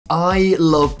I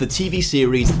love the TV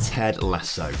series Ted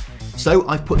Lasso, so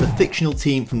I've put the fictional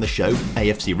team from the show,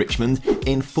 AFC Richmond,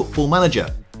 in Football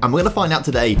Manager, and we're going to find out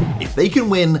today if they can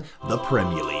win the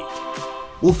Premier League.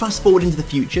 We'll fast forward into the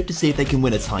future to see if they can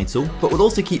win a title, but we'll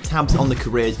also keep tabs on the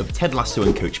careers of Ted Lasso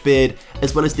and Coach Beard,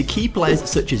 as well as the key players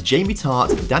such as Jamie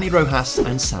Tartt, Danny Rojas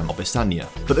and Sam Obisanya.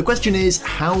 But the question is,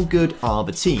 how good are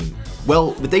the team?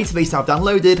 Well, the database I've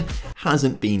downloaded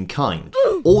hasn't been kind.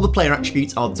 All the player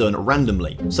attributes are done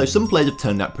randomly, so some players have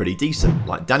turned out pretty decent,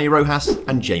 like Danny Rojas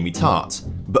and Jamie Tartt.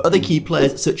 But other key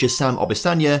players such as Sam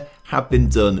Obisanya have been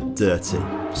done dirty.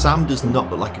 Sam does not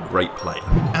look like a great player.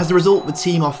 As a result, the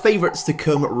team are favourites to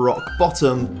come rock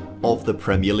bottom of the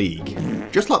Premier League.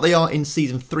 Just like they are in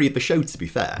season 3 of the show, to be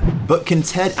fair. But can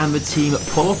Ted and the team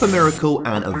pull off a miracle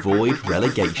and avoid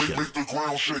relegation?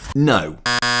 No.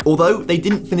 Although they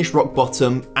didn't finish rock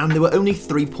bottom and they were only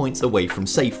 3 points away from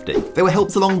safety. They were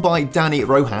helped along by Danny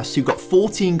Rojas, who got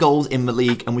 14 goals in the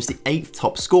league and was the 8th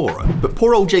top scorer. But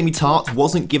poor old Jamie Tartt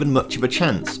wasn't given much of a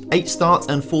chance. 8 starts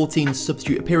and 14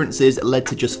 substitute appearances led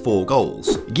to just 4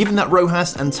 goals. Given that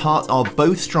Rojas and Tartt are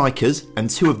both strikers and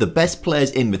 2 of the best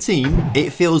players in the team,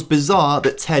 it feels bizarre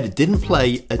that Ted didn't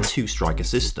play a 2-striker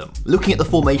system. Looking at the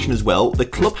formation as well, the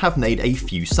club have made a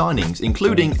few signings,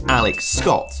 including Alex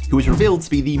Scott, who was revealed to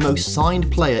be the most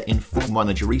signed player in Football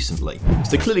Manager recently.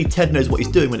 So clearly Ted knows what he's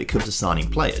doing when it comes to signing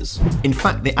players. In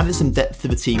fact, they added some depth to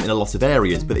the team in a lot of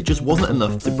areas, but it just wasn't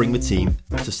enough to bring the team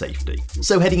to safety.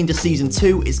 So heading into season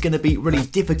 2, it's going to be really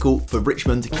difficult for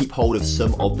Richmond to keep hold of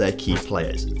some of their key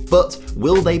players. But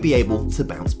will they be able to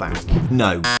bounce back?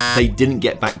 No, they didn't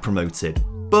get back promoted.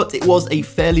 But it was a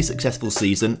fairly successful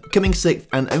season, coming 6th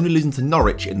and only losing to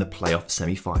Norwich in the playoff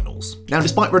semi-finals. Now,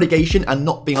 despite relegation and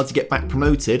not being able to get back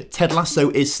promoted, Ted Lasso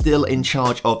is still in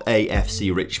charge of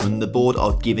AFC Richmond. The board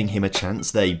are giving him a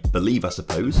chance, they believe, I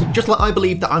suppose. Just like I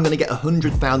believe that I'm going to get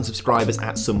 100,000 subscribers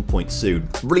at some point soon.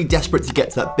 Really desperate to get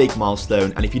to that big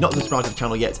milestone, and if you're not subscribed to the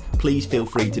channel yet, please feel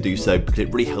free to do so because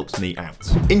it really helps me out.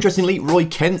 Interestingly, Roy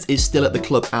Kent is still at the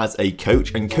club as a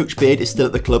coach, and Coach Beard is still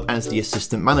at the club as the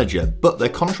assistant manager, but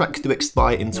their contracts do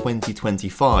expire in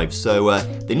 2025, so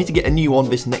they need to get a new one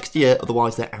this next year,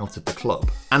 otherwise they're out of the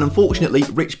club. And unfortunately,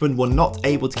 Richmond were not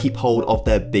able to keep hold of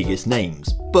their biggest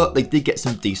names, but they did get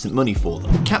some decent money for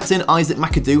them. Captain Isaac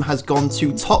McAdoo has gone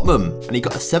to Tottenham, and he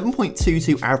got a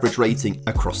 7.22 average rating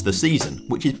across the season,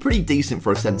 which is pretty decent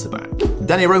for a centre-back.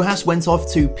 Danny Rojas went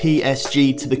off to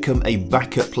PSG to become a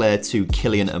backup player to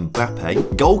Kylian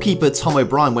Mbappe. Goalkeeper Tom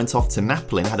O'Brien went off to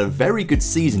Napoli and had a very good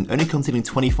season, only conceding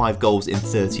 25 goals in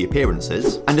 30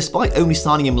 appearances. And despite only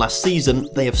signing him last season,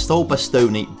 they have sold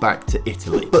Bastoni back to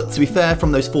Italy. But to be fair,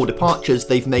 from those 4 departures,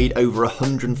 they've made over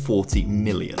 140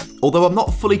 million. Although I'm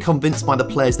not fully convinced by the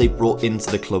players they've brought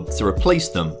into the club to replace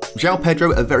them. João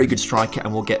Pedro, a very good striker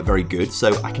and will get very good,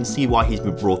 so I can see why he's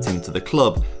been brought into the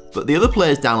club. But the other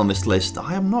players down on this list,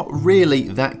 I am not really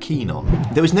that keen on.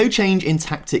 There was no change in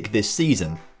tactic this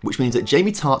season, which means that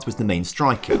Jamie Tartt was the main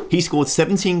striker. He scored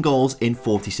 17 goals in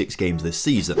 46 games this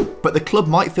season. But the club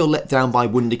might feel let down by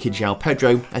wonderkid João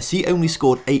Pedro, as he only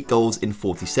scored 8 goals in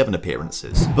 47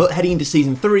 appearances. But heading into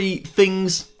season 3,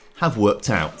 things have worked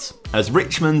out, as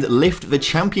Richmond lift the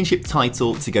championship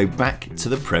title to go back to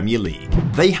the Premier League.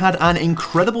 They had an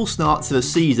incredible start to the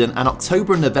season, and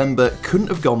October and November couldn't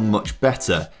have gone much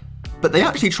better. But they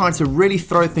actually tried to really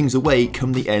throw things away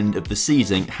come the end of the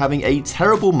season, having a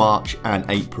terrible March and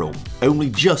April,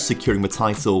 only just securing the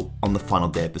title on the final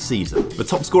day of the season. The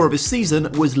top scorer of his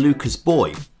season was Lucas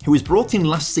Boy, who was brought in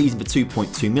last season for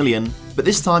 2.2 million, but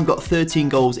this time got 13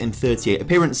 goals in 38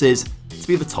 appearances to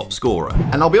be the top scorer.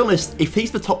 And I'll be honest, if he's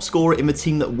the top scorer in the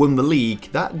team that won the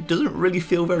league, that doesn't really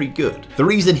feel very good. The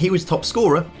reason he was top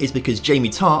scorer is because Jamie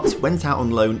Tartt went out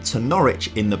on loan to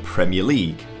Norwich in the Premier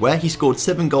League, where he scored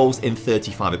 7 goals in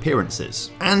 35 appearances.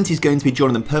 And he's going to be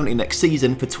joining them permanently next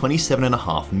season for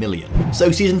 27.5 million. So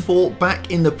season 4,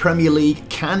 back in the Premier League,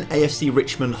 can AFC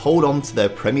Richmond hold on to their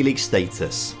Premier League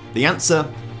status? The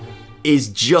answer is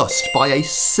just by a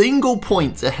single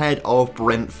point ahead of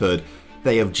Brentford.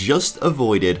 They have just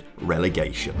avoided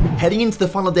relegation. Heading into the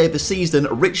final day of the season,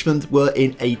 Richmond were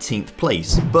in 18th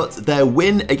place, but their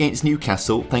win against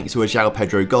Newcastle, thanks to a João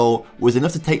Pedro goal, was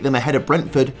enough to take them ahead of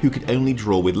Brentford, who could only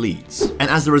draw with Leeds.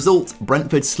 And as a result,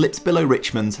 Brentford slips below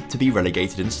Richmond to be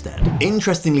relegated instead.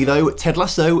 Interestingly though, Ted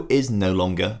Lasso is no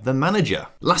longer the manager.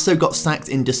 Lasso got sacked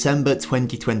in December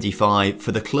 2025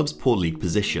 for the club's poor league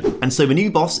position. And so the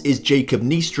new boss is Jacob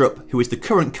Niestrup, who is the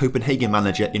current Copenhagen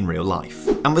manager in real life.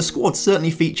 And the squad certainly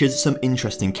features some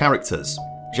interesting characters.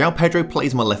 João Pedro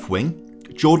plays on the left wing,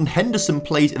 Jordan Henderson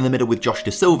plays in the middle with Josh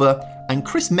Da Silva, and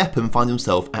Chris Mepham finds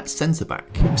himself at centre-back.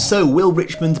 So will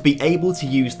Richmond be able to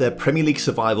use their Premier League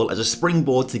survival as a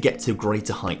springboard to get to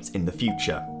greater heights in the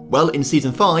future? Well, in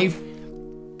Season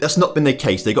 5, that's not been the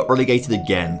case. They got relegated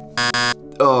again.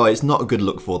 Oh, it's not a good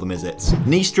look for them, is it?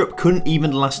 Niestrup couldn't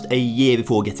even last a year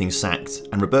before getting sacked,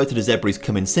 and Roberto De Zebri's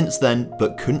come in since then,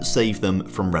 but couldn't save them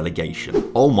from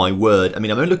relegation. Oh my word, I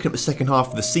mean, I'm only looking at the second half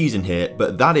of the season here,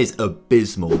 but that is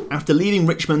abysmal. After leaving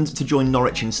Richmond to join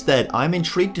Norwich instead, I'm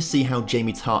intrigued to see how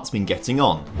Jamie Tartt's been getting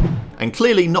on. And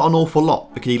clearly not an awful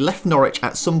lot, because he left Norwich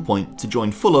at some point to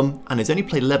join Fulham and has only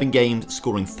played 11 games,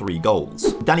 scoring 3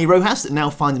 goals. Danny Rojas now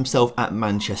finds himself at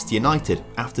Manchester United,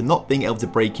 after not being able to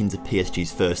break into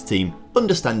PSG's first team,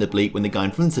 understandably when the guy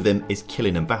in front of him is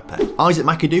Kylian Mbappe. Isaac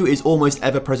McAdoo is almost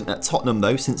ever present at Tottenham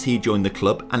though since he joined the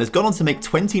club, and has gone on to make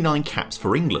 29 caps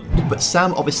for England. But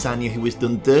Sam Obisanya, who was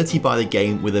done dirty by the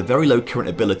game with a very low current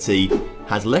ability,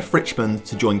 has left Richmond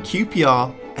to join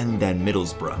QPR and then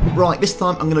Middlesbrough. Right, this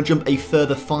time I'm going to jump a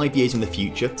further 5 years in the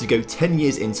future to go 10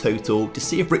 years in total to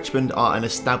see if Richmond are an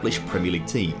established Premier League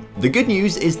team. The good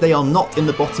news is they are not in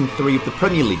the bottom 3 of the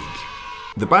Premier League.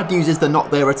 The bad news is they're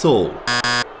not there at all,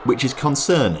 which is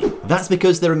concerning. That's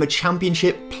because they're in the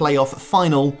Championship playoff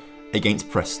final against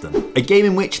Preston. A game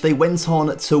in which they went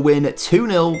on to win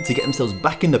 2-0 to get themselves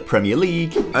back in the Premier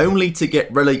League, only to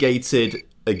get relegated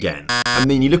again. I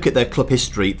mean, you look at their club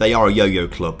history, they are a yo-yo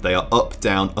club. They are up,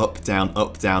 down, up, down,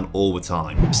 up, down all the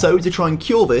time. So to try and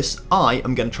cure this, I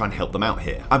am going to try and help them out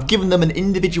here. I've given them an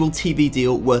individual TV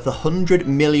deal worth £100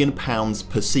 million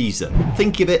per season.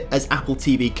 Think of it as Apple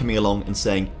TV coming along and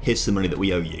saying, here's some money that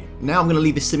we owe you. Now I'm going to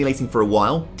leave this simulating for a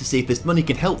while to see if this money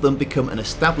can help them become an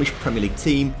established Premier League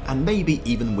team and maybe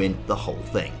even win the whole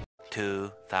thing.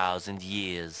 2,000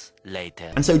 years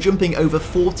later. And so jumping over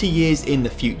 40 years in the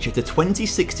future to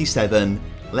 2067,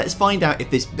 let's find out if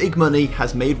this big money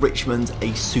has made Richmond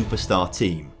a superstar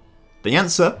team. The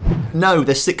answer? No,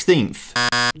 they're 16th.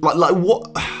 Like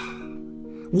what?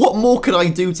 What more could I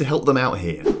do to help them out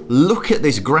here? Look at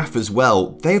this graph as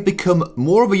well. They have become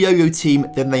more of a yo-yo team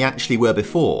than they actually were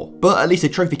before. But at least the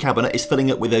trophy cabinet is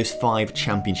filling up with those 5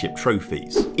 championship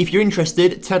trophies. If you're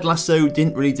interested, Ted Lasso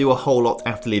didn't really do a whole lot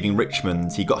after leaving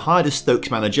Richmond. He got hired as Stoke's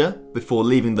manager before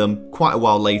leaving them quite a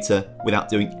while later without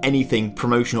doing anything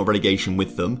promotion or relegation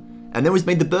with them. And then was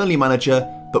made the Burnley manager,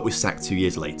 but was sacked 2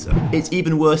 years later. It's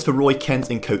even worse for Roy Kent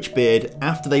and Coach Beard.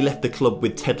 After they left the club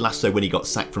with Ted Lasso when he got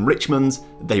sacked from Richmond,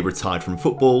 they retired from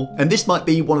football. And this might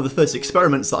be one of the first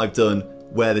experiments that I've done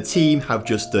where the team have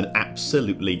just done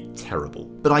absolutely terrible.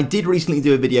 But I did recently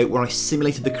do a video where I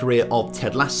simulated the career of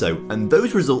Ted Lasso, and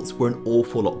those results were an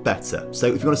awful lot better. So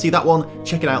if you want to see that one,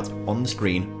 check it out on the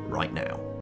screen right now.